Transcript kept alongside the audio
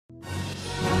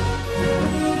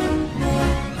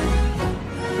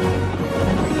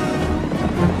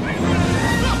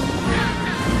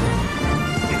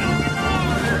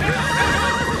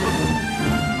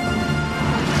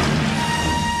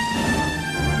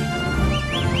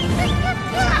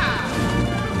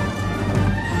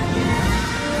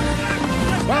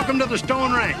Welcome to the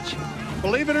Stone Ranch.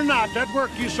 Believe it or not, that work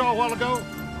you saw a while ago,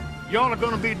 y'all are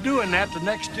going to be doing that the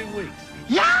next 2 weeks.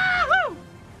 Yahoo!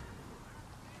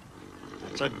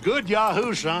 It's a good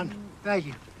yahoo, son. Thank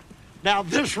you. Now,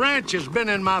 this ranch has been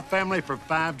in my family for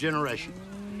 5 generations.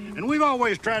 And we've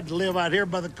always tried to live out here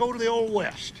by the code of the Old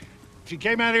West. If you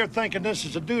came out here thinking this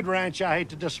is a dude ranch, I hate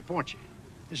to disappoint you.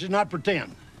 This is not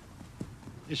pretend.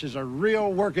 This is a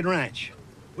real working ranch.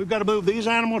 We've got to move these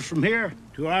animals from here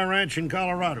to our ranch in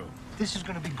Colorado. This is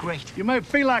going to be great. You may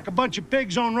feel like a bunch of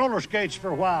pigs on roller skates for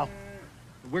a while,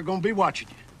 but we're going to be watching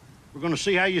you. We're going to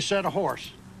see how you set a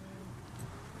horse.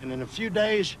 And in a few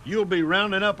days, you'll be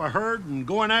rounding up a herd and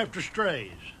going after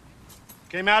strays.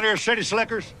 Came out here, city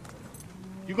slickers.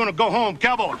 You're going to go home,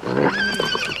 cowboy.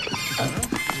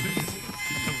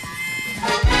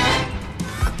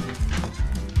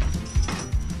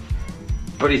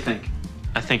 What do you think?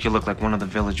 I think you look like one of the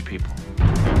village people.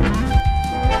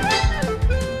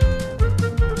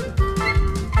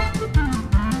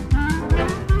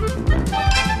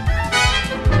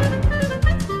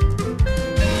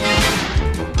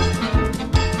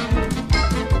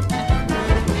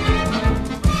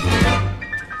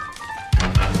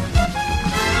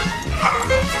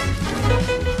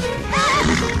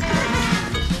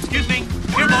 Excuse me.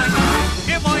 Here, boy.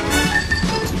 Here, boy.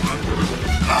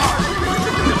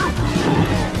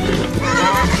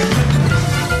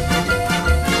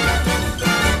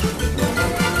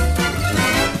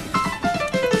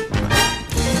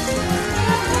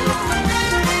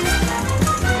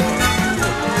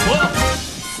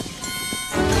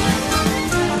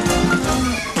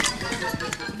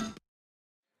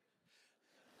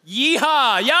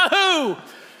 Yeehaw! Yahoo!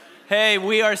 Hey,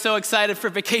 we are so excited for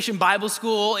Vacation Bible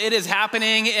School. It is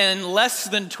happening in less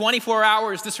than 24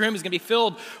 hours. This room is going to be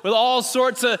filled with all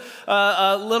sorts of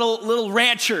little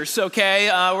ranchers, okay?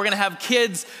 We're going to have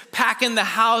kids packing the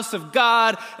house of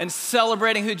God and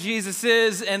celebrating who Jesus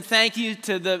is. And thank you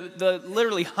to the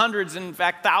literally hundreds, in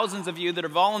fact, thousands of you that are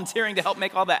volunteering to help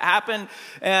make all that happen.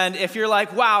 And if you're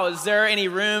like, wow, is there any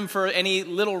room for any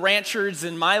little ranchers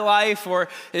in my life? Or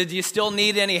do you still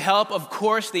need any help? Of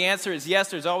course, the answer is yes,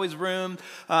 there's always room.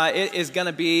 It is going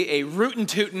to be a rootin'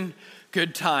 tootin'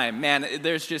 good time. Man,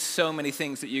 there's just so many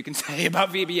things that you can say about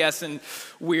VBS and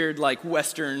weird, like,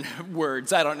 Western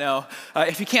words. I don't know.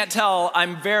 If you can't tell,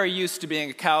 I'm very used to being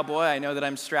a cowboy. I know that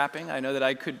I'm strapping. I know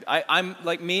that I'm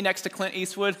like me next to Clint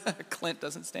Eastwood. Clint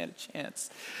doesn't stand a chance.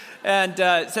 And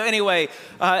so anyway,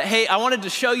 hey, I wanted to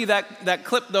show you that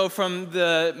clip, though, from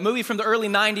the movie from the early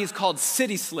 90s called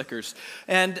City Slickers.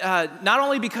 And not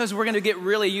only because we're going to get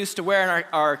really used to wearing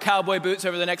our cowboy boots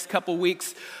over the next couple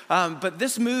weeks, but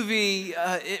this movie,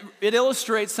 it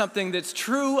illustrates something that's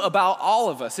true about all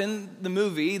of us. In the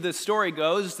movie, the story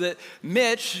goes that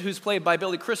Mitch, who's played by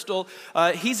Billy Crystal,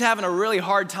 he's having a really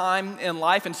hard time in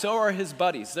life, and so are his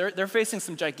buddies. They're facing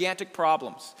some gigantic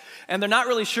problems, and they're not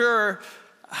really sure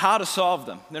how to solve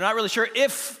them. They're not really sure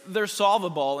if they're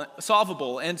solvable.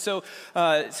 And so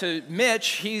Mitch,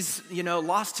 he's,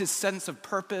 lost his sense of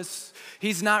purpose.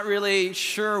 He's not really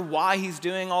sure why he's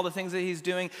doing all the things that he's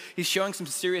doing. He's showing some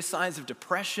serious signs of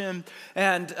depression.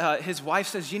 And his wife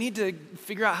says, you need to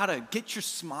figure out how to get your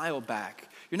smile back.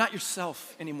 You're not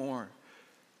yourself anymore.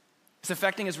 It's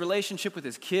affecting his relationship with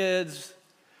his kids.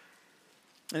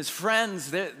 And his friends,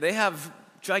 they have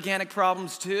gigantic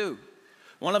problems too.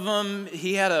 One of them,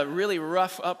 he had a really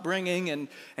rough upbringing, and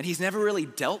he's never really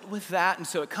dealt with that, and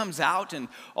so it comes out in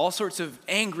all sorts of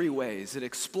angry ways. It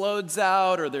explodes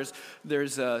out, or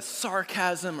there's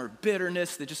sarcasm or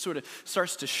bitterness that just sort of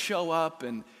starts to show up,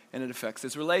 and it affects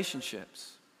his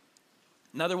relationships.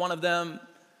 Another one of them,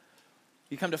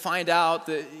 you come to find out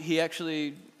that he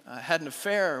actually had an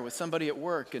affair with somebody at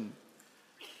work and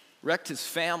wrecked his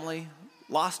family,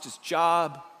 lost his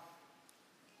job,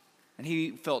 and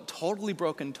he felt totally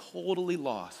broken, totally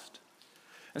lost.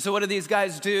 And so what did these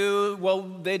guys do? Well,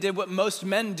 they did what most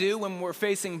men do when we're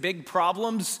facing big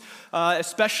problems,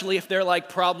 especially if they're like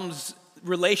problems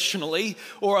relationally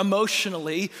or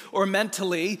emotionally or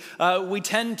mentally. We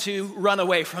tend to run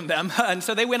away from them. And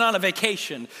so they went on a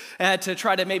vacation to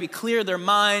try to maybe clear their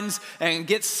minds and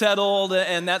get settled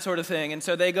and that sort of thing. And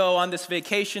so they go on this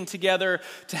vacation together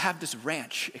to have this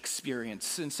ranch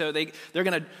experience. And so they're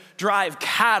going to drive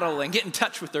cattle and get in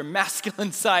touch with their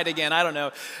masculine side again. I don't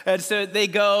know. And so they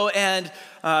go and,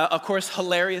 of course,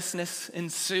 hilariousness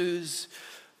ensues.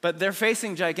 But they're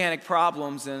facing gigantic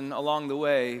problems, and along the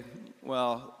way,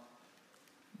 well,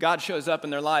 God shows up in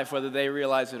their life whether they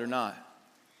realize it or not.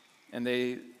 And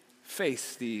they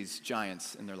face these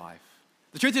giants in their life.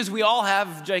 The truth is we all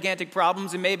have gigantic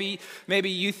problems, and maybe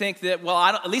you think that, well,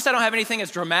 at least I don't have anything as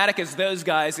dramatic as those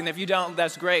guys, and if you don't,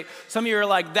 that's great. Some of you are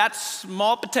like, that's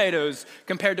small potatoes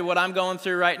compared to what I'm going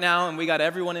through right now, and we got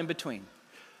everyone in between.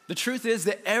 The truth is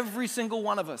that every single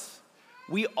one of us,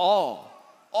 we all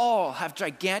have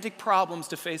gigantic problems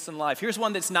to face in life. Here's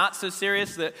one that's not so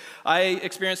serious that I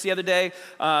experienced the other day.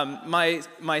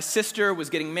 My sister was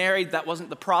getting married. That wasn't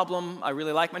the problem. I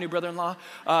really like my new brother-in-law.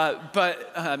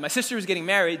 But my sister was getting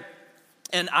married,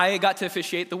 and I got to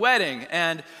officiate the wedding.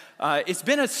 And it's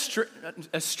been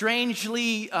a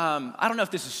strangely, I don't know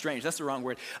if this is strange, that's the wrong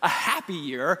word, a happy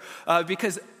year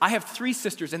because I have 3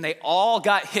 sisters and they all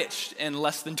got hitched in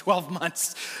less than 12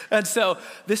 months. And so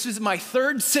this is my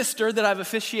 3rd sister that I've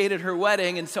officiated her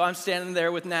wedding, and so I'm standing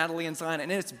there with Natalie and Zion,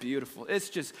 and it's beautiful.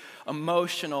 It's just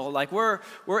emotional. Like we're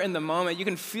in the moment. You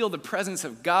can feel the presence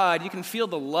of God. You can feel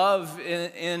the love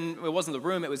in it wasn't the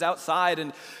room, it was outside.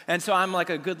 And so I'm like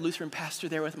a good Lutheran pastor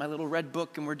there with my little red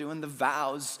book, and we're doing the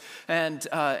vows. And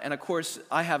of course,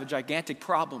 I have a gigantic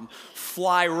problem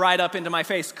fly right up into my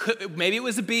face. Maybe it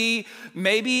was a bee,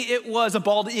 maybe it was a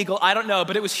bald eagle, I don't know,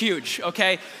 but it was huge,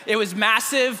 okay? It was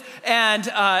massive, and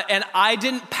I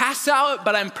didn't pass out,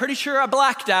 but I'm pretty sure I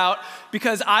blacked out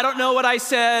because I don't know what I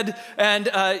said, and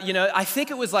I think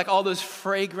it was like all those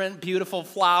fragrant, beautiful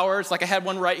flowers. Like I had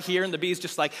one right here, and the bee's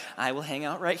just like, I will hang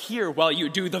out right here while you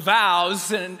do the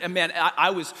vows, and man,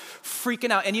 I was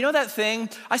freaking out. And you know that thing?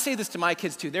 I say this to my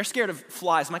kids too. They're scared of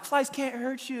flies. I'm like, flies can't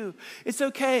hurt you. It's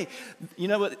okay. You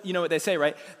know what they say,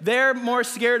 right? They're more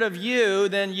scared of you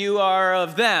than you are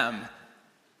of them.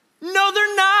 No,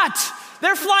 they're not.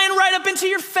 They're flying right up into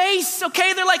your face,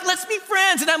 okay? They're like, let's be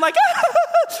friends. And I'm like,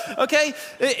 okay?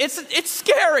 It's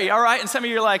scary, all right? And some of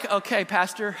you are like, okay,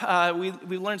 Pastor,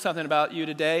 we learned something about you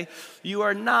today. You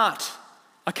are not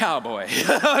a cowboy,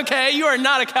 okay? You are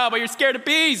not a cowboy. You're scared of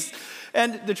bees.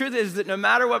 And the truth is that no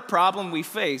matter what problem we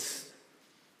face,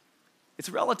 it's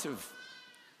relative.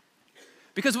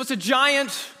 Because what's a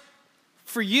giant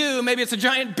for you, maybe it's a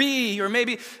giant bee, or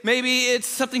maybe it's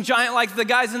something giant like the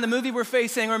guys in the movie we're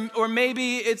facing, or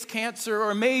maybe it's cancer,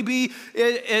 or maybe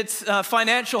it's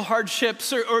financial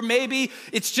hardships, or maybe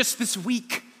it's just this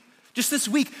week. Just this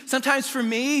week. Sometimes for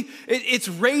me, it's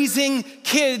raising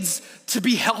kids to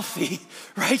be healthy,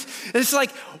 right? It's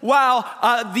like,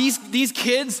 wow, these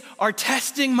kids are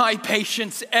testing my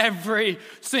patience every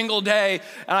single day.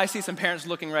 And I see some parents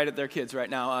looking right at their kids right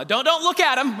now. Don't look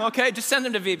at them, okay? Just send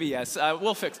them to VBS.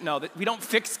 We'll fix. No, we don't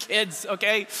fix kids,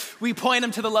 okay? We point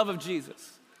them to the love of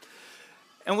Jesus.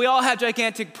 And we all have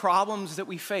gigantic problems that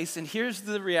we face. And here's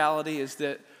the reality is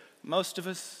that most of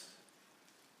us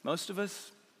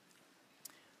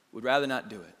would rather not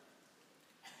do it.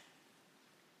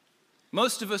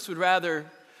 Most of us would rather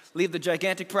leave the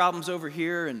gigantic problems over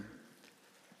here and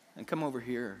come over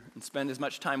here and spend as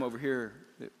much time over here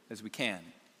as we can.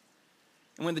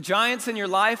 And when the giants in your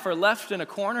life are left in a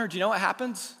corner, do you know what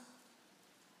happens?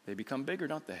 They become bigger,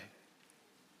 don't they?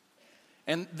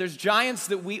 And there's giants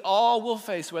that we all will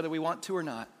face whether we want to or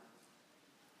not.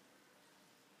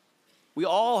 We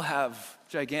all have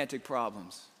gigantic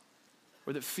problems,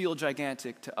 or that feel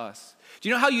gigantic to us. Do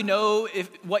you know how you know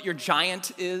what your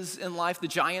giant is in life, the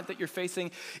giant that you're facing?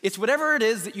 It's whatever it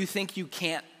is that you think you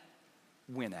can't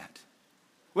win at.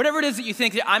 Whatever it is that you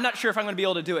think, I'm not sure if I'm going to be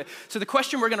able to do it. So the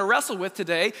question we're going to wrestle with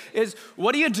today is,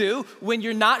 what do you do when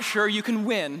you're not sure you can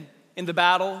win in the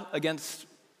battle against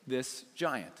this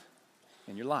giant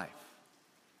in your life?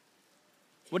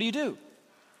 What do you do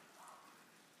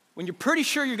when you're pretty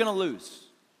sure you're going to lose?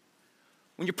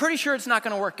 When you're pretty sure it's not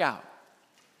going to work out?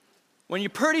 When you're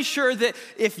pretty sure that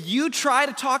if you try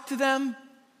to talk to them,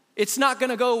 it's not going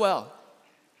to go well.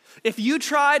 If you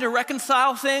try to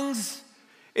reconcile things,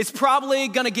 it's probably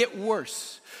going to get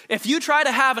worse. If you try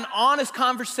to have an honest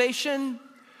conversation,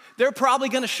 they're probably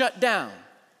going to shut down.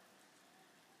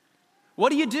 What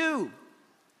do you do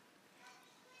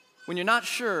when you're not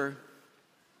sure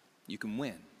you can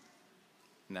win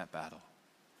in that battle?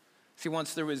 See,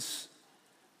 once there was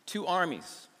 2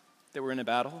 armies that were in a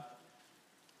battle.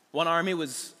 One army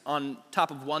was on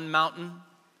top of one mountain,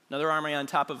 another army on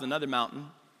top of another mountain,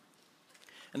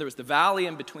 and there was the valley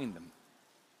in between them.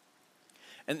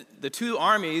 And the 2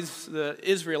 armies, the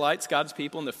Israelites, God's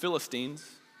people, and the Philistines,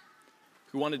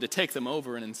 who wanted to take them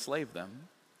over and enslave them,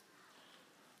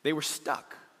 they were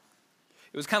stuck.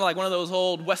 It was kind of like one of those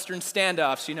old Western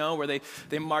standoffs, you know, where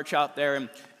they march out there and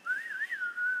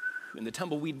the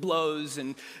tumbleweed blows,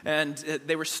 and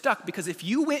they were stuck because if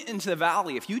you went into the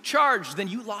valley, if you charged, then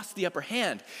you lost the upper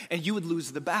hand and you would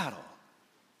lose the battle.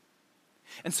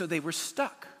 And so they were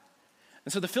stuck.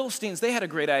 And so the Philistines, they had a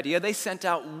great idea. They sent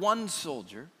out one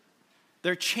soldier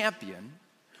their champion,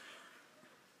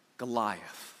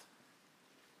 Goliath.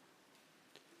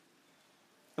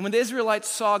 And when the Israelites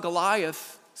saw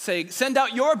Goliath say, "Send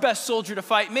out your best soldier to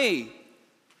fight me,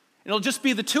 it'll just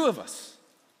be the two of us.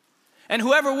 And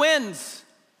whoever wins,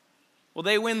 well,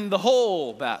 they win the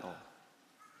whole battle.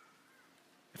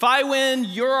 If I win,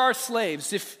 you're our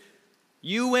slaves. If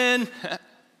you win,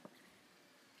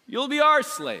 you'll be our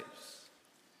slaves."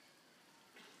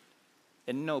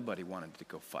 And nobody wanted to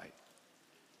go fight.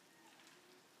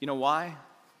 You know why?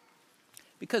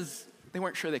 Because they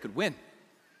weren't sure they could win.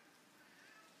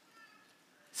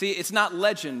 See, it's not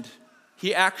legend.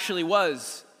 He actually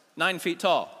was 9 feet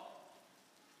tall.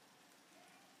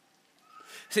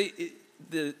 See,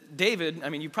 David, I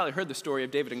mean, you've probably heard the story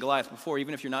of David and Goliath before.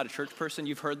 Even if you're not a church person,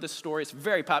 you've heard this story. It's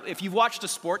very popular. If you've watched a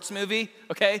sports movie,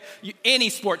 okay, any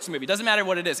sports movie, doesn't matter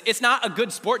what it is. It's not a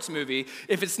good sports movie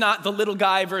if it's not the little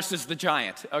guy versus the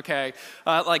giant, okay?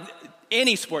 Like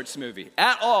any sports movie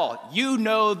at all, you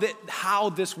know that how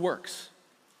this works.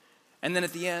 And then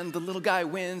at the end, the little guy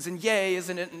wins, and yay,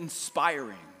 isn't it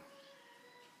inspiring?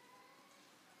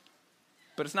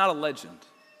 But it's not a legend.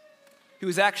 He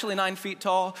was actually 9 feet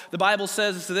tall. The Bible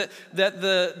says that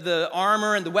the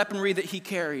armor and the weaponry that he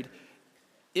carried,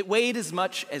 it weighed as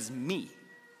much as me.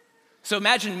 So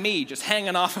imagine me just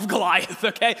hanging off of Goliath,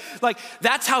 okay? Like,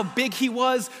 that's how big he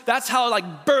was. That's how,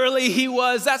 like, burly he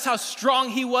was. That's how strong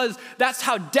he was. That's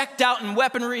how decked out in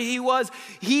weaponry he was.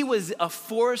 He was a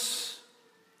force,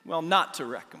 well, not to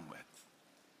reckon with.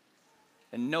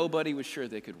 And nobody was sure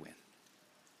they could win.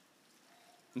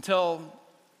 Until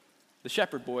the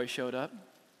shepherd boy showed up.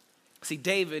 See,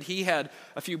 David, he had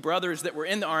a few brothers that were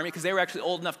in the army because they were actually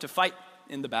old enough to fight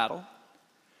in the battle.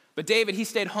 But David, he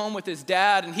stayed home with his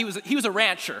dad, and he was a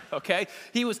rancher, okay?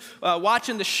 He was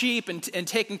watching the sheep and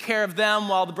taking care of them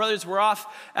while the brothers were off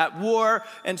at war.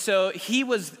 And so he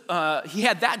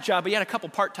had that job, but he had a couple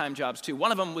part-time jobs too.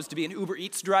 One of them was to be an Uber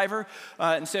Eats driver.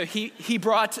 And so he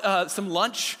brought some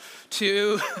lunch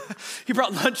to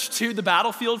the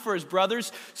battlefield for his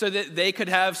brothers so that they could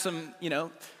have some,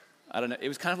 I don't know, it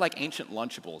was kind of like ancient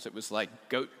Lunchables. It was like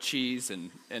goat cheese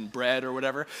and bread or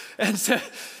whatever. And so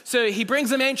he brings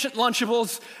them ancient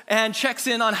Lunchables and checks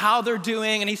in on how they're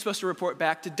doing, and he's supposed to report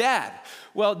back to dad.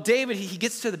 Well, David, he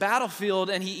gets to the battlefield,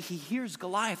 and he hears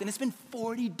Goliath, and it's been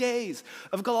 40 days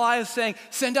of Goliath saying,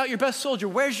 "Send out your best soldier.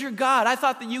 Where's your God? I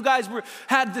thought that you guys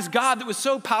had this God that was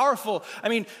so powerful. I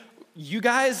mean, you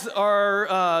guys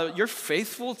you're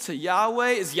faithful to Yahweh.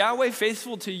 Is Yahweh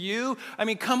faithful to you? I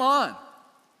mean, come on."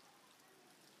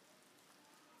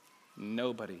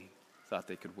 Nobody thought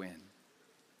they could win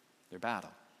their battle.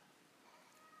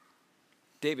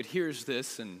 David hears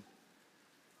this and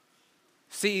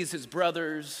sees his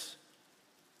brothers,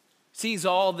 sees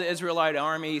all the Israelite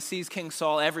army, sees King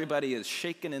Saul. Everybody is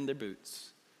shaking in their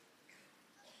boots.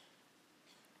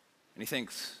 And he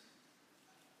thinks,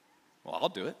 well, I'll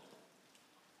do it.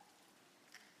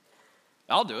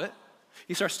 I'll do it.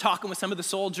 He starts talking with some of the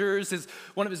soldiers.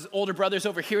 One of his older brothers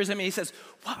overhears him, and he says,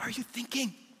 "What are you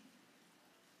thinking?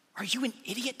 Are you an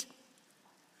idiot?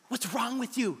 What's wrong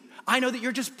with you? I know that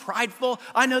you're just prideful.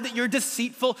 I know that you're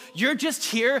deceitful. You're just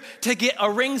here to get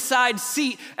a ringside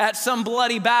seat at some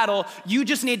bloody battle. You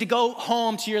just need to go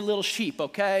home to your little sheep,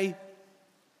 okay?"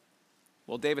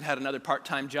 Well, David had another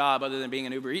part-time job other than being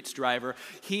an Uber Eats driver.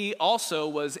 He also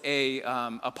was a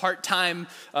part-time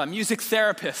music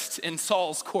therapist in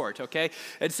Saul's court, okay?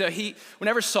 And so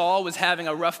whenever Saul was having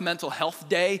a rough mental health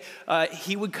day,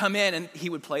 he would come in and he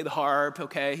would play the harp,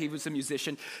 okay? He was a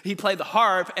musician. He'd play the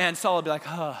harp, and Saul would be like,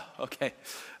 "Oh, okay,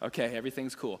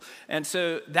 everything's cool." And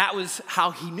so that was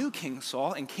how he knew King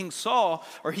Saul. And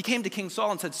he came to King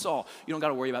Saul and said, "Saul, you don't got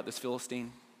to worry about this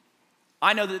Philistine.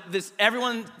 I know that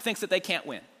everyone thinks that they can't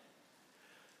win,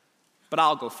 but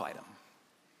I'll go fight him."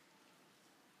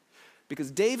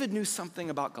 Because David knew something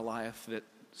about Goliath that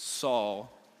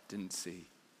Saul didn't see,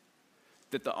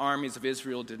 that the armies of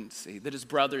Israel didn't see, that his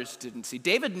brothers didn't see.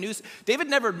 David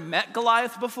never met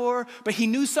Goliath before, but he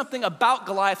knew something about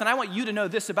Goliath, and I want you to know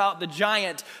this about the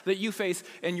giant that you face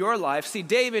in your life. See,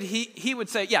 David, he would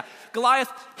say, "Yeah,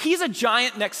 Goliath, he's a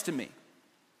giant next to me,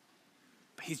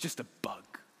 but he's just a bug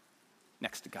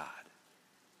next to God.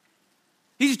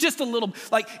 He's just a little,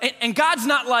 and God's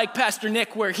not like Pastor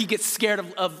Nick where he gets scared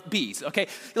of bees, okay?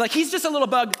 Like, he's just a little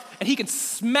bug, and he can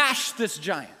smash this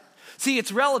giant." See,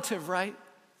 it's relative, right?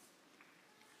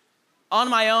 On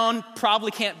my own,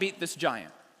 probably can't beat this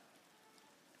giant.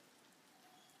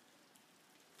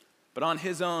 But on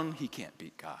his own, he can't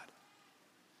beat God.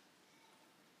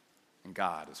 And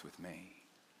God is with me.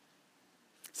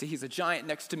 See, he's a giant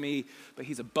next to me, but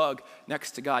he's a bug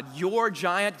next to God. Your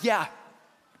giant, yeah,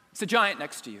 It's a giant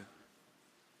next to you.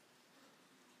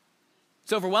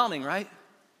 It's overwhelming, right?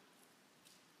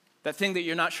 That thing that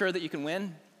you're not sure that you can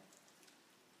win.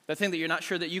 That thing that you're not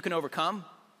sure that you can overcome.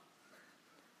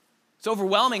 It's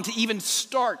overwhelming to even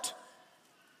start.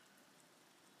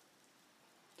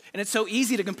 And it's so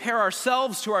easy to compare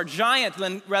ourselves to our giant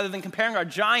rather than comparing our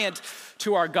giant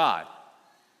to our God.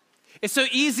 It's so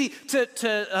easy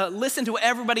to listen to what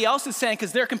everybody else is saying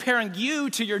because they're comparing you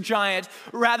to your giant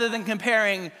rather than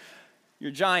comparing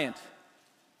your giant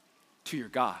to your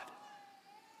God.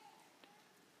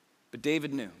 But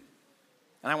David knew,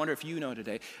 and I wonder if you know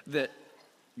today, that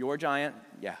your giant,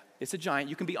 yeah, it's a giant.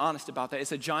 You can be honest about that.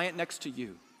 It's a giant next to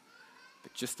you,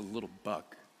 but just a little bug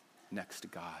next to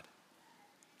God.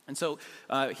 And so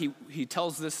he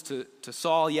tells this to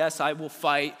Saul, yes, I will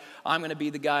fight. I'm going to be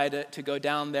the guy to go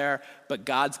down there, but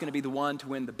God's going to be the one to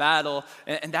win the battle.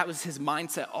 And that was his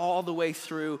mindset all the way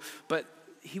through. But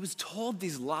he was told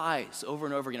these lies over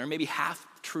and over again, or maybe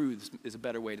half-truths is a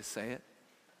better way to say it,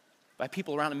 by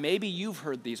people around him. Maybe you've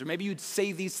heard these, or maybe you'd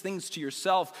say these things to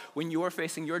yourself when you're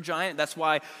facing your giant. That's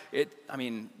why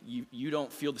you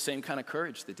don't feel the same kind of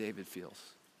courage that David feels.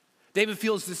 David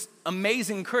feels this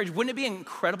amazing courage. Wouldn't it be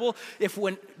incredible if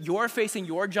when you're facing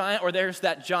your giant, or there's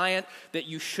that giant that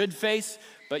you should face,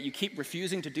 but you keep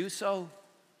refusing to do so?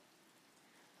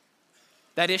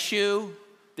 That issue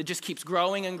that just keeps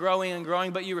growing and growing and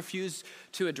growing, but you refuse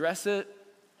to address it?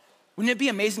 Wouldn't it be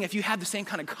amazing if you had the same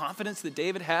kind of confidence that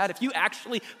David had? If you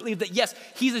actually believed that, yes,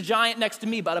 he's a giant next to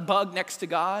me, but a bug next to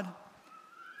God?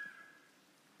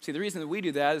 See, the reason that we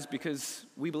do that is because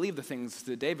we believe the things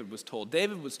that David was told.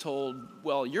 David was told,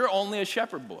 well, you're only a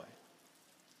shepherd boy.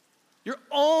 You're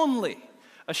only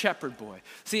a shepherd boy.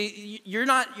 See, you're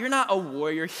not a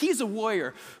warrior. He's a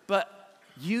warrior, but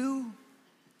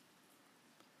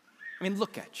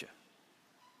look at you.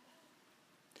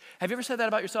 Have you ever said that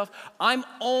about yourself? I'm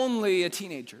only a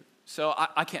teenager, so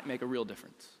I can't make a real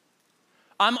difference.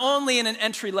 I'm only in an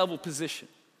entry-level position,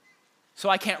 so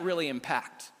I can't really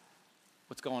impact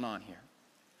what's going on here.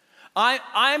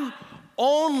 I'm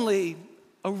only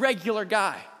a regular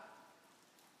guy.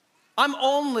 I'm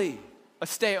only a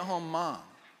stay-at-home mom.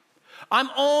 I'm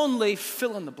only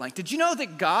fill in the blank. Did you know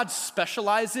that God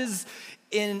specializes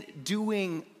in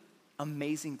doing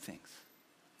amazing things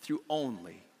through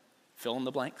only fill in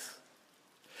the blanks?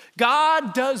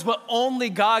 God does what only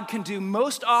God can do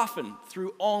most often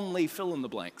through only fill in the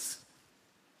blanks.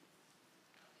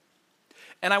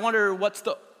 And I wonder, what's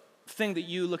the thing that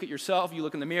you look at yourself, you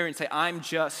look in the mirror and say, I'm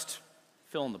just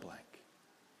fill in the blank?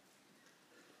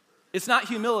 It's not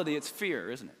humility, it's fear,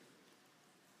 isn't it?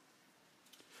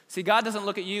 See, God doesn't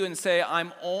look at you and say,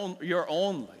 you're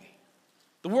only.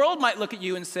 The world might look at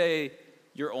you and say,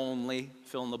 you're only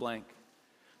fill in the blank.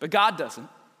 But God doesn't.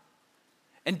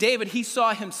 And David, he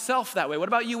saw himself that way. What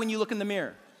about you when you look in the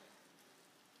mirror?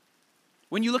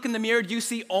 When you look in the mirror, do you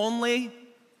see only?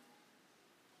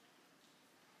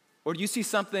 Or do you see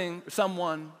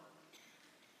someone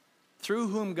through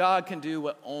whom God can do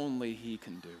what only he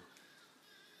can do?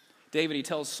 David, he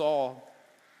tells Saul,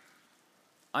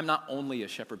 I'm not only a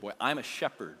shepherd boy, I'm a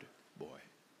shepherd boy.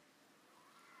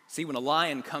 See, when a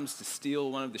lion comes to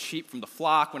steal one of the sheep from the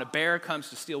flock, when a bear comes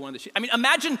to steal one of the sheep,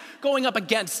 imagine going up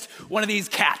against one of these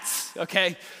cats,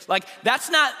 okay? Like, that's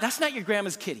not your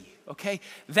grandma's kitty, okay?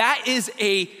 That is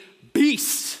a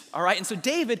beast, all right? And so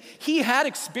David, he had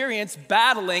experience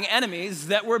battling enemies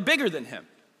that were bigger than him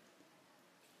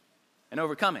and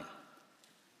overcoming.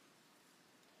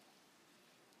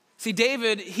 See,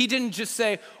 David, he didn't just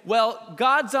say, well,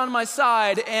 God's on my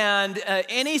side, and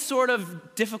any sort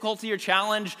of difficulty or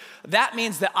challenge, that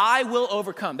means that I will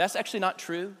overcome. That's actually not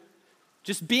true.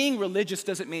 Just being religious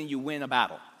doesn't mean you win a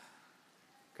battle,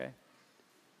 okay?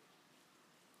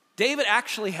 David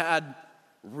actually had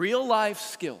real-life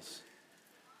skills.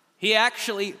 He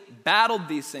actually battled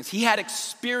these things. He had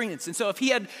experience. And so if he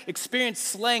had experience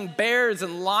slaying bears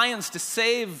and lions to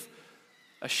save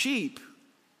a sheep,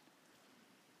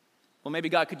 well, maybe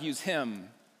God could use him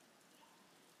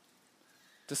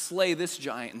to slay this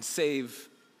giant and save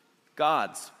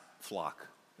God's flock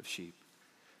of sheep.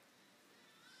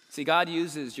 See, God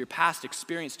uses your past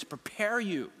experience to prepare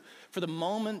you for the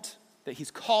moment that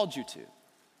he's called you to.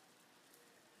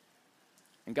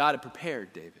 And God had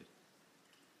prepared David.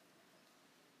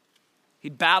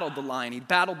 He'd battled the lion, he'd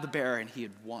battled the bear, and he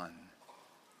had won.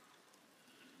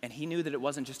 And he knew that it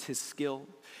wasn't just his skill.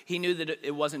 He knew that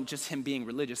it wasn't just him being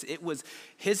religious. It was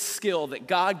his skill that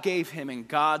God gave him and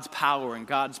God's power and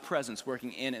God's presence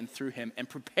working in and through him and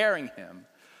preparing him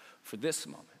for this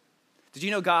moment. Did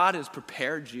you know God has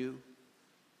prepared you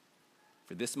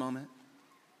for this moment?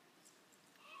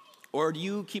 Or do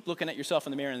you keep looking at yourself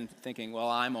in the mirror and thinking, well,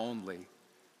 I'm only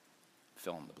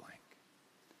fill in the blank?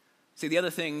 See, the other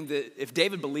thing, that if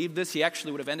David believed this, he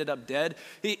actually would have ended up dead.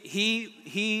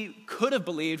 He could have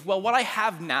believed, well, what I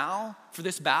have now for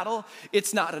this battle,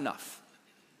 it's not enough.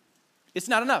 It's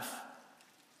not enough.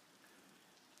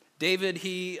 David,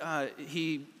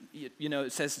 it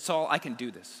says, Saul, I can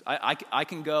do this. I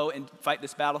can go and fight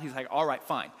this battle. He's like, all right,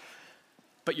 fine.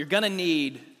 But you're going to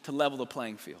need to level the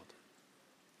playing field.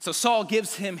 So Saul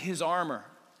gives him his armor.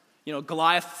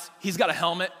 Goliath, he's got a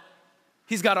helmet.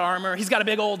 He's got armor. He's got a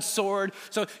big old sword.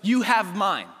 So you have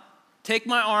mine. Take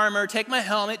my armor, take my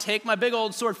helmet, take my big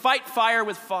old sword. Fight fire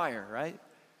with fire, right?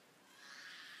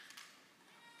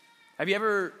 Have you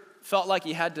ever felt like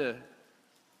you had to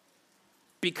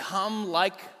become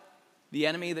like the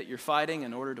enemy that you're fighting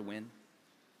in order to win?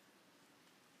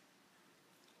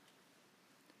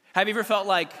 Have you ever felt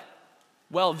like,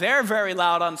 well, they're very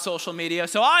loud on social media,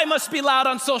 so I must be loud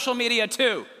on social media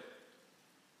too?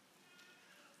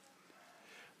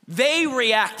 They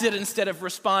reacted instead of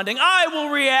responding. I will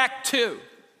react too.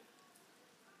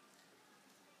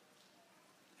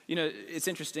 It's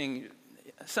interesting.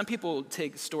 Some people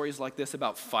take stories like this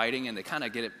about fighting and they kind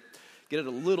of get it a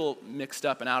little mixed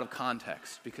up and out of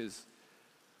context, because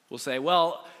we'll say,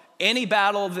 well, any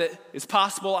battle that is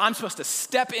possible, I'm supposed to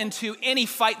step into any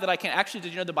fight that I can. Actually,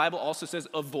 did you know the Bible also says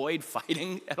avoid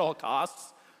fighting at all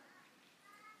costs?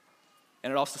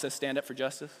 And it also says stand up for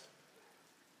justice.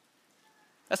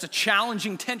 That's a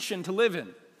challenging tension to live in.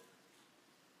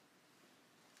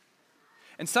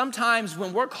 And sometimes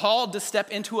when we're called to step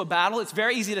into a battle, it's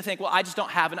very easy to think, well, I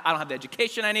don't have the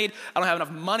education I need. I don't have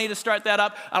enough money to start that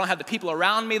up. I don't have the people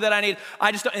around me that I need.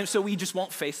 And so we just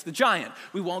won't face the giant.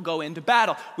 We won't go into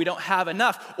battle. We don't have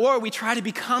enough. Or we try to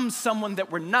become someone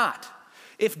that we're not.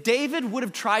 If David would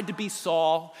have tried to be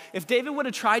Saul, if David would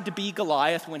have tried to be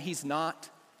Goliath when he's not,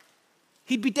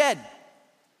 he'd be dead.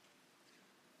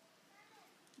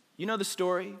 You know the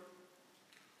story?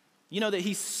 You know that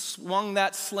he swung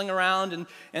that sling around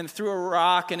and threw a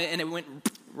rock and it went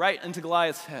right into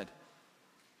Goliath's head.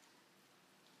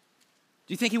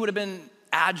 Do you think he would have been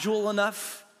agile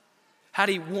enough had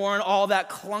he worn all that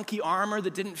clunky armor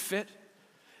that didn't fit?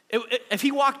 If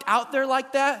he walked out there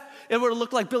like that, it would have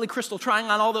looked like Billy Crystal trying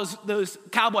on all those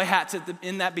cowboy hats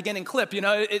in that beginning clip.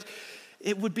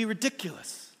 It would be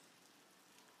ridiculous.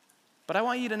 But I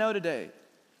want you to know today,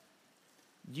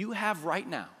 you have right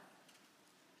now,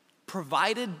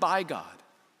 provided by God,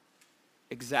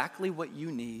 exactly what you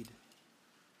need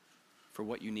for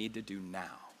what you need to do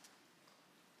now.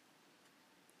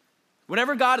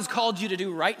 Whatever God has called you to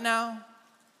do right now,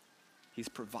 He's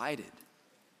provided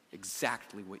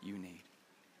exactly what you need.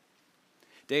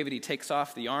 David, he takes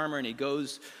off the armor and he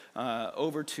goes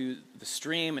over to the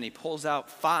stream and he pulls out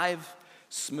 5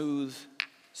 smooth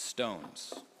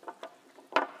stones.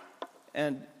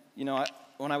 And,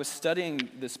 when I was studying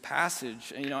this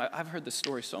passage, and I've heard this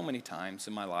story so many times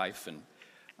in my life, and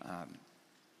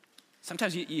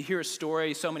sometimes you hear a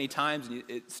story so many times and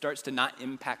it starts to not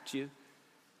impact you.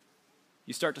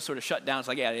 You start to sort of shut down. It's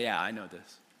like, yeah, I know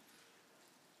this.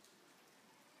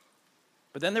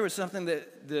 But then there was something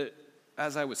that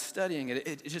as I was studying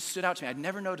it just stood out to me. I'd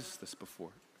never noticed this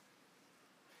before.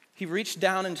 He reached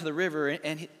down into the river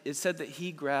and it said that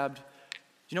he grabbed, do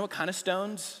you know what kind of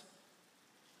stones?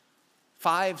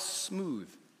 5 smooth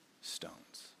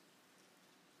stones.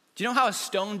 Do you know how a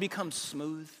stone becomes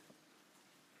smooth?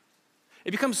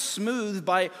 It becomes smooth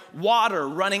by water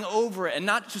running over it, and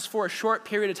not just for a short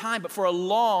period of time, but for a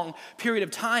long period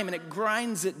of time, and it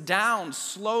grinds it down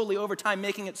slowly over time,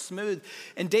 making it smooth.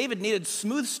 And David needed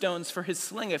smooth stones for his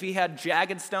sling. If he had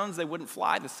jagged stones, they wouldn't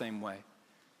fly the same way.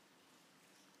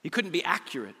 He couldn't be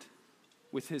accurate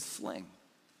with his sling.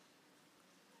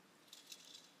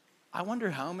 I wonder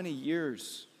how many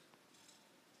years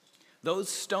those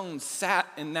stones sat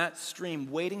in that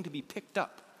stream waiting to be picked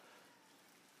up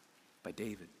by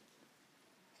David.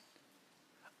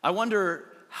 I wonder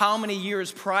how many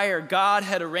years prior God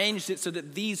had arranged it so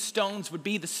that these stones would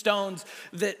be the stones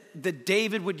that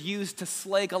David would use to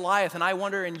slay Goliath. And I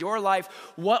wonder in your life,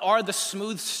 what are the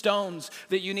smooth stones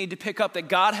that you need to pick up that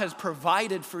God has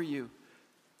provided for you?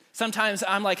 Sometimes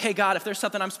I'm like, hey, God, if there's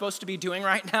something I'm supposed to be doing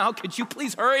right now, could you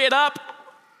please hurry it up?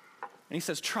 And he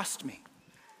says, trust me.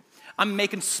 I'm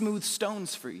making smooth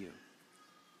stones for you.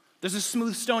 There's a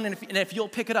smooth stone, and if you'll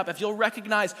pick it up, if you'll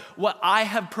recognize what I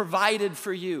have provided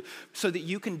for you so that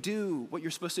you can do what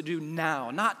you're supposed to do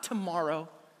now, not tomorrow.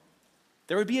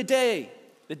 There would be a day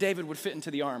that David would fit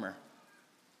into the armor.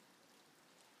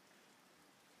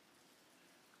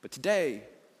 But today,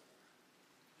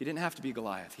 he didn't have to be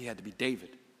Goliath. He had to be David.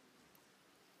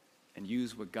 and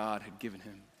use what God had given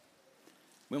him?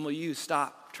 When will you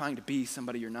stop trying to be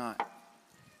somebody you're not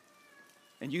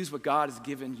and use what God has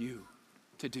given you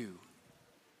to do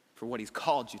for what he's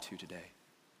called you to today?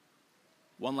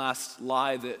 One last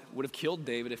lie that would have killed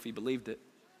David if he believed it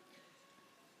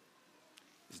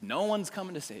is no one's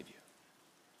coming to save you.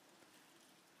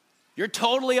 You're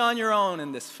totally on your own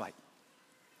in this fight.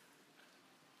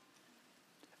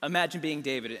 Imagine being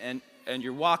David and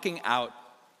you're walking out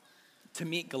to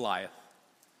meet Goliath.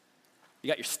 You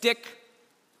got your stick,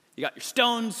 you got your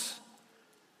stones,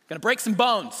 gonna break some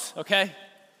bones, okay?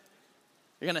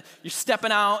 You're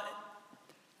stepping out,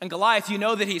 and Goliath, you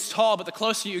know that he's tall, but the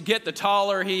closer you get, the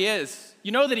taller he is.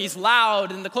 You know that he's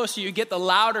loud, and the closer you get, the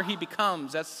louder he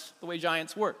becomes. That's the way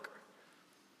giants work.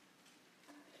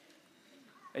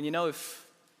 And you know, if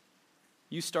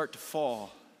you start to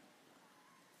fall,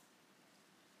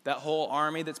 that whole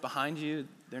army that's behind you,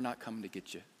 they're not coming to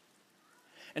get you.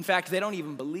 In fact, they don't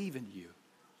even believe in you.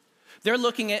 They're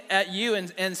looking at you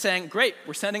and saying, great,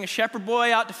 we're sending a shepherd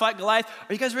boy out to fight Goliath.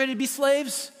 Are you guys ready to be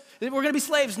slaves? We're going to be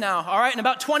slaves now, all right? In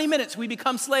about 20 minutes, we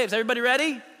become slaves. Everybody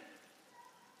ready?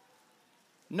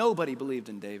 Nobody believed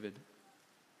in David.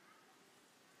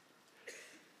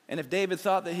 And if David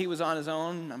thought that he was on his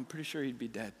own, I'm pretty sure he'd be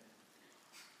dead.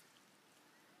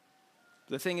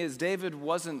 The thing is, David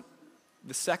wasn't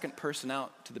the second person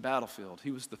out to the battlefield.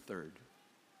 He was the third.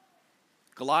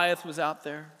 Goliath was out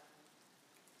there,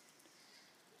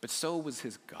 but so was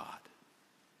his God.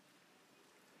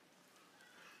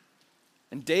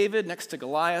 And David next to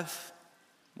Goliath,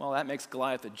 well, that makes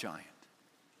Goliath a giant.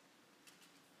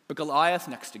 But Goliath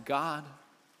next to God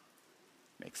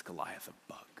makes Goliath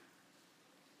a bug.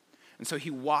 And so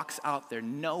he walks out there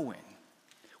knowing,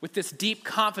 with this deep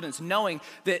confidence, knowing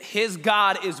that his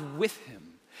God is with him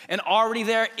and already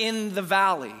there in the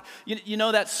valley. You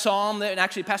know that psalm that, and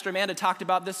actually Pastor Amanda talked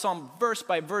about this psalm verse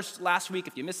by verse last week.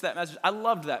 If you missed that message, I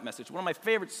loved that message. One of my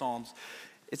favorite psalms.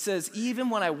 It says, even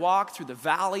when I walk through the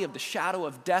valley of the shadow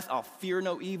of death, I'll fear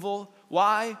no evil.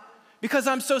 Why? Because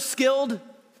I'm so skilled?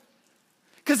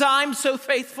 Because I'm so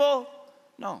faithful?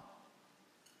 No.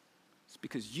 It's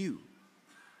because you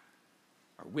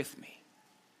are with me.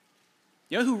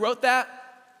 You know who wrote that?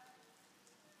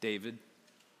 David.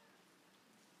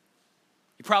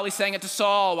 He probably sang it to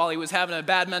Saul while he was having a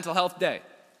bad mental health day.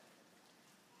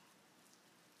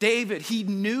 David, he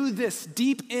knew this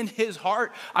deep in his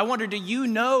heart. I wonder, do you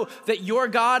know that your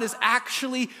God is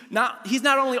actually he's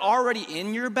not only already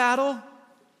in your battle,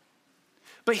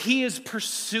 but he is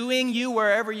pursuing you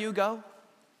wherever you go?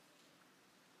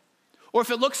 Or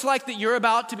if it looks like that you're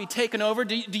about to be taken over,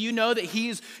 do you know that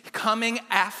he's coming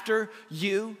after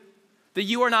you? That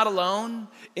you are not alone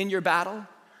in your battle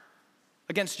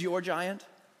against your giant?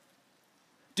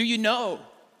 Do you know?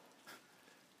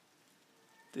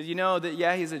 Did you know that,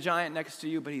 yeah, he's a giant next to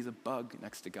you, but he's a bug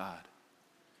next to God?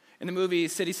 In the movie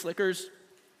City Slickers,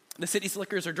 the City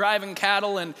Slickers are driving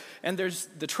cattle, and there's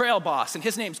the trail boss, and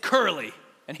his name's Curly.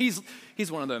 And he's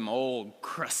one of them old,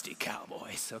 crusty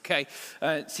cowboys, okay?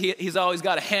 He's always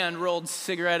got a hand-rolled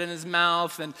cigarette in his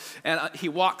mouth, and he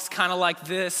walks kind of like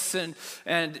this,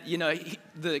 and you know,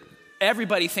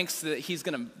 everybody thinks that he's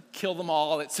going to kill them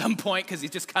all at some point because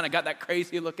he's just kind of got that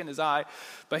crazy look in his eye.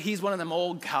 But he's one of them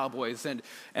old cowboys. And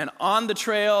on the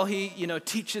trail, he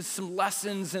teaches some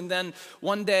lessons. And then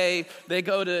one day they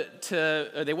go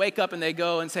they wake up and they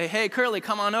go and say, hey, Curly,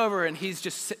 come on over. And he's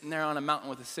just sitting there on a mountain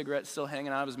with a cigarette still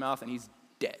hanging out of his mouth, and he's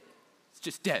dead. He's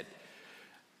just dead.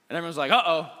 And everyone's like,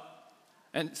 uh-oh.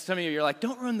 And some of you are like,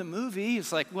 don't ruin the movie.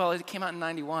 It's like, well, it came out in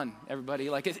 91, everybody.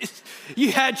 Like,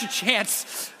 you had your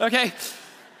chance, okay?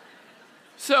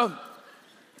 So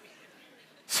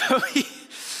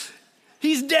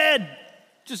he's dead,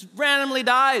 just randomly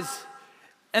dies.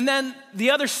 And then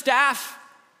the other staff,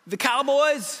 the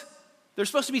cowboys, they're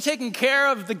supposed to be taking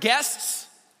care of the guests,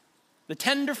 the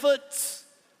tenderfoots.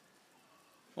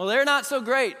 Well, they're not so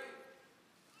great.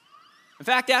 In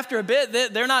fact, after a bit,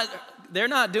 they're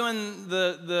not doing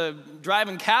the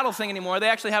driving cattle thing anymore. They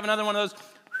actually have another one of those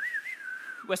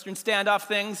Western standoff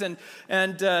things, and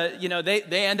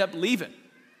they end up leaving.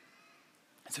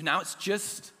 And so now it's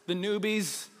just the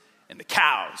newbies and the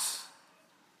cows.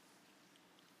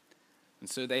 And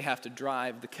so they have to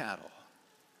drive the cattle.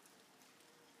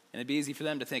 And it'd be easy for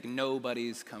them to think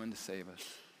nobody's coming to save us.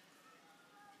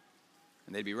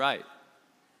 And they'd be right.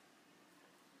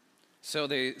 So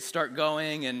they start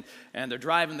going, and they're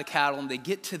driving the cattle, and they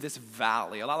get to this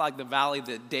valley, a lot like the valley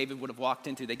that David would have walked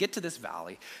into. They get to this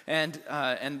valley, and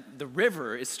the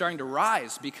river is starting to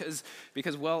rise because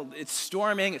well, it's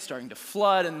storming, it's starting to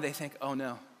flood, and they think, oh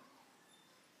no,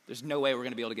 there's no way we're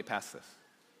going to be able to get past this.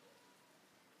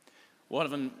 One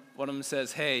of them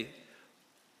says, hey,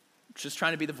 just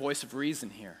trying to be the voice of reason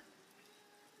here.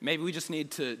 Maybe we just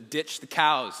need to ditch the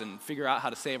cows and figure out how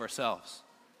to save ourselves.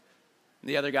 And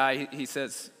the other guy, he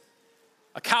says,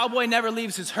 a cowboy never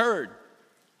leaves his herd.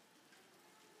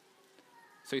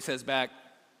 So he says back,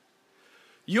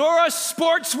 you're a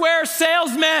sportswear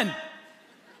salesman.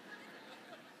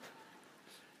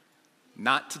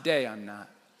 Not today, I'm not.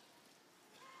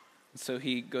 So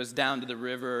he goes down to the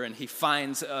river and he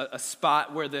finds a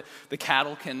spot where the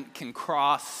cattle can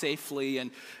cross safely.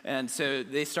 And so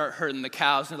they start herding the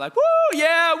cows. And they're like, woo,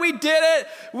 yeah, we did it.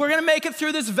 We're going to make it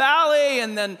through this valley.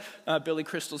 And then Billy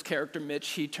Crystal's character, Mitch,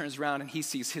 he turns around and he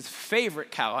sees his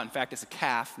favorite cow. In fact, it's a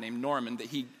calf named Norman that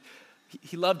he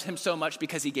loved him so much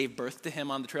because he gave birth to him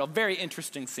on the trail. Very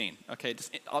interesting scene. Okay,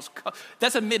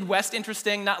 that's a Midwest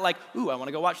interesting, not like, ooh, I want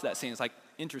to go watch that scene. It's like,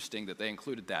 interesting that they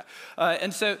included that.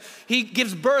 And so he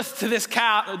gives birth to this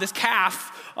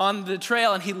calf on the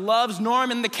trail, and he loves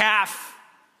Norman the calf.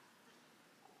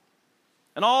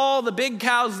 And all the big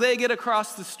cows, they get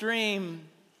across the stream.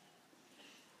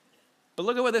 But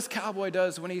look at what this cowboy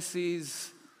does when he sees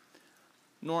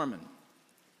Norman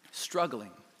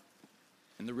struggling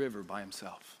in the river by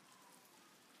himself.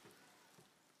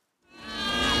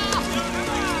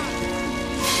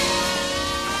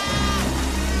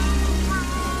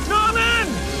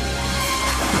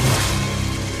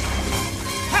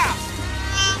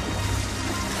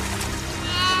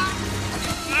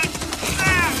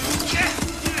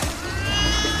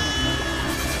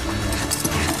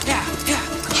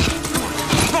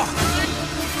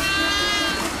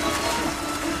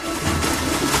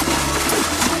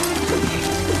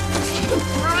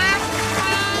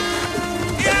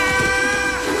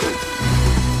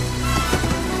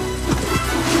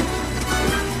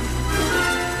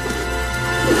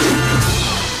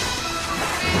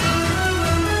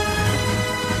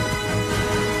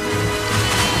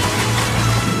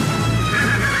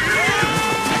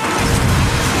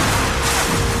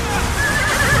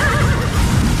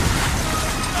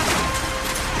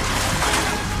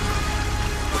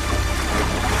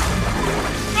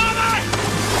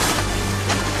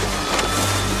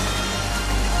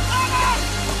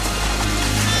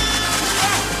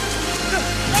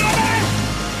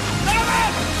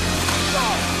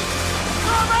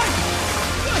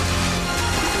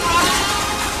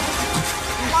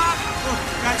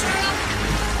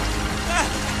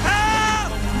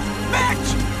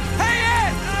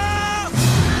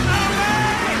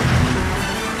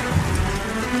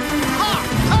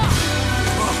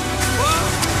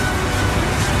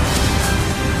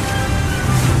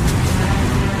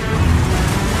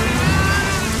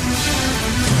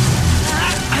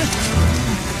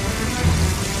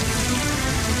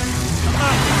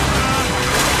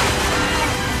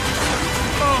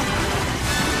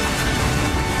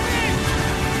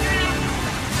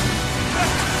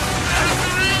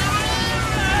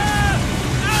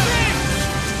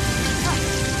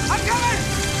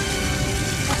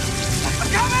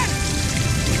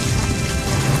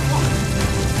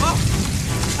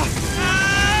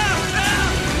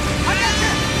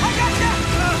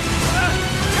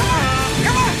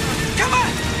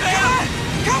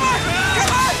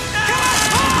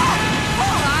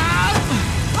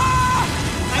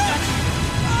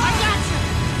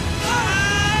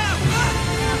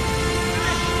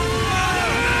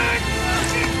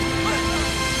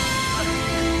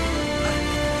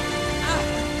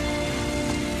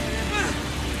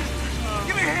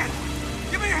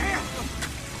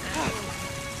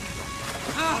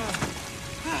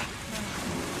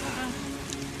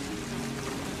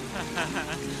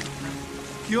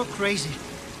 You're crazy.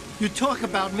 You talk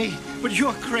about me, but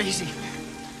you're crazy.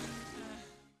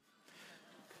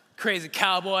 Crazy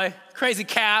cowboy, crazy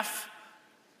calf.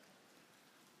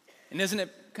 And isn't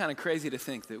it kind of crazy to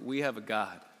think that we have a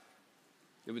God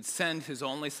that would send his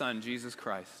only son, Jesus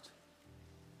Christ,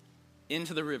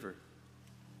 into the river,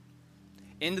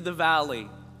 into the valley,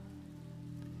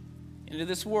 into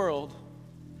this world,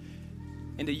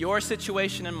 into your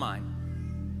situation and mine,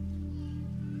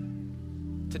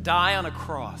 to die on a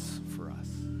cross for us,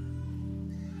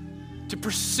 to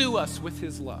pursue us with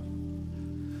his love.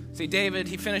 See, David,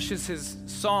 he finishes his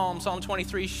Psalm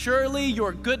 23, surely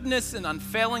your goodness and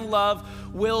unfailing love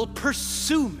will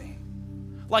pursue me,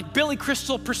 like Billy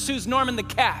Crystal pursues Norman the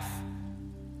calf.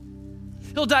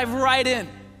 He'll dive right in.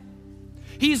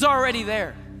 He's already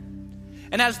there.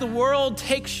 And as the world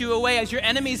takes you away, as your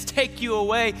enemies take you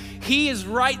away, he is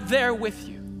right there with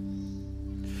you.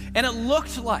 And it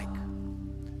looked a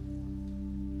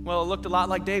lot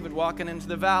like David walking into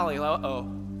the valley. Uh-oh.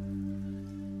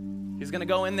 He's going to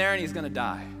go in there and he's going to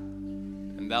die.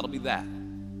 And and that'll be that.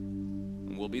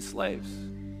 And we'll be slaves.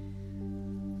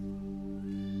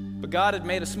 But God had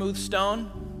made a smooth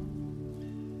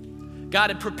stone. God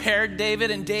had prepared David,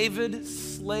 and David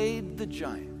slayed the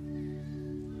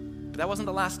giant. But that wasn't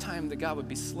the last time that God would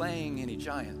be slaying any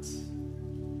giants.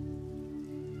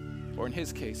 Or in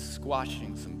his case,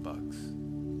 squashing some bugs.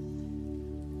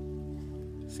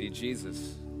 See,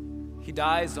 Jesus, he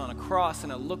dies on a cross,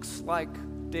 and it looks like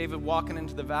David walking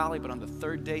into the valley, but on the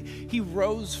third day, he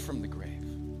rose from the grave.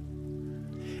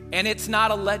 And it's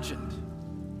not a legend.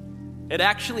 It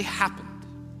actually happened.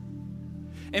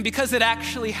 And because it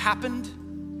actually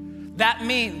happened, that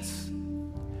means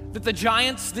that the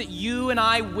giants that you and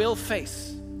I will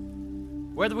face,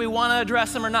 whether we want to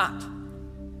address them or not,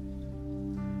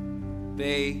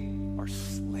 they are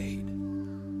slayed.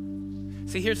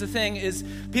 See, here's the thing is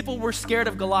people were scared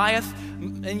of Goliath,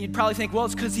 and you'd probably think, well,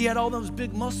 it's because he had all those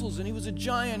big muscles and he was a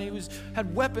giant,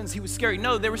 had weapons, he was scary.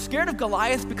 No, they were scared of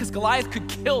Goliath because Goliath could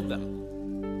kill them.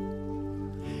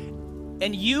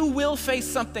 And you will face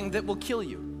something that will kill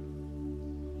you.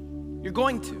 You're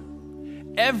going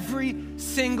to. Every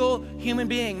single human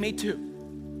being, me too.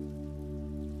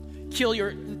 Kill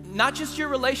not just your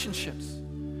relationships,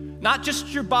 not just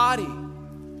your body,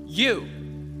 you.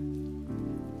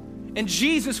 And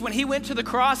Jesus, when he went to the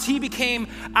cross, he became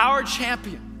our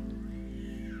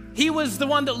champion. He was the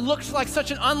one that looked like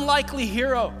such an unlikely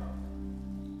hero.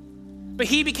 But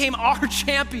he became our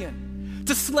champion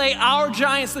to slay our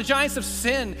giants, the giants of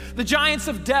sin, the giants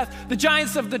of death, the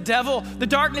giants of the devil, the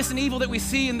darkness and evil that we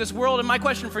see in this world. And my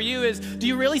question for you is, do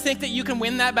you really think that you can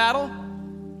win that battle?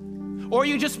 Or are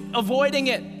you just avoiding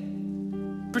it?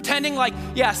 Pretending like,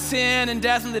 yeah, sin and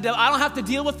death and the devil, I don't have to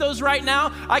deal with those right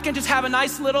now. I can just have a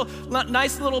nice little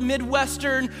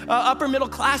Midwestern, upper middle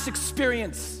class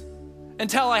experience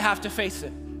until I have to face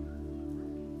it.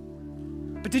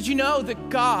 But did you know that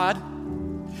God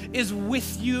is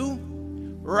with you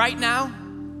right now?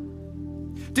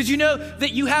 Did you know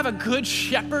that you have a good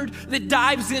shepherd that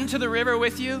dives into the river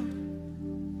with you?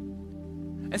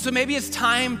 And so maybe it's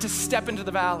time to step into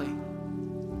the valley.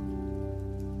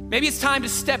 Maybe it's time to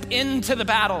step into the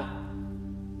battle.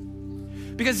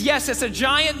 Because yes, it's a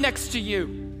giant next to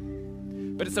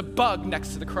you, but it's a bug next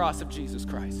to the cross of Jesus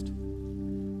Christ.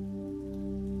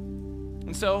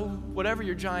 And so, whatever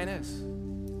your giant is,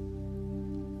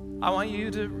 I want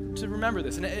you to remember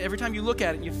this. And every time you look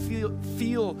at it, you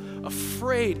feel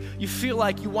afraid. You feel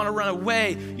like you want to run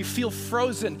away. You feel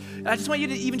frozen. And I just want you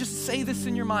to even just say this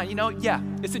in your mind. You know, yeah,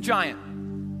 it's a giant.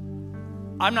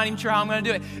 I'm not even sure how I'm going to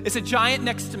do it. It's a giant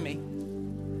next to me.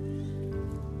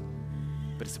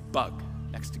 But it's a bug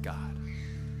next to God.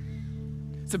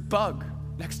 It's a bug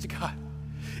next to God.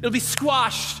 It'll be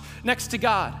squashed next to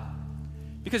God.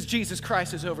 Because Jesus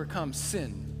Christ has overcome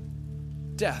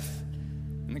sin, death,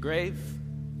 and the grave.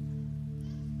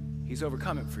 He's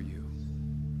overcome it for you.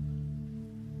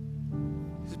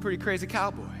 He's a pretty crazy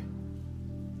cowboy.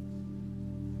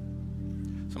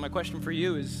 So my question for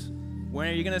you is, when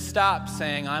are you going to stop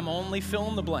saying, I'm only fill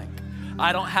in the blank?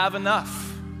 I don't have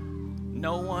enough.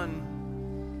 No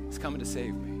one is coming to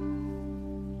save me.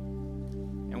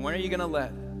 And when are you going to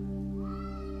let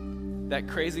that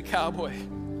crazy cowboy,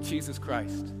 Jesus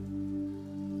Christ,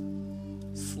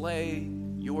 slay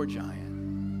your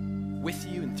giant with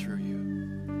you and through you?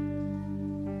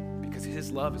 Because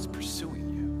his love is pursuing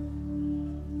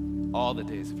you all the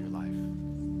days of your life.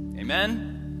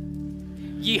 Amen?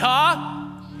 Yeehaw!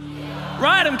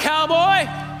 Ride him, cowboy!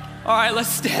 All right, let's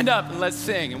stand up and let's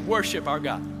sing and worship our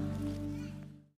God.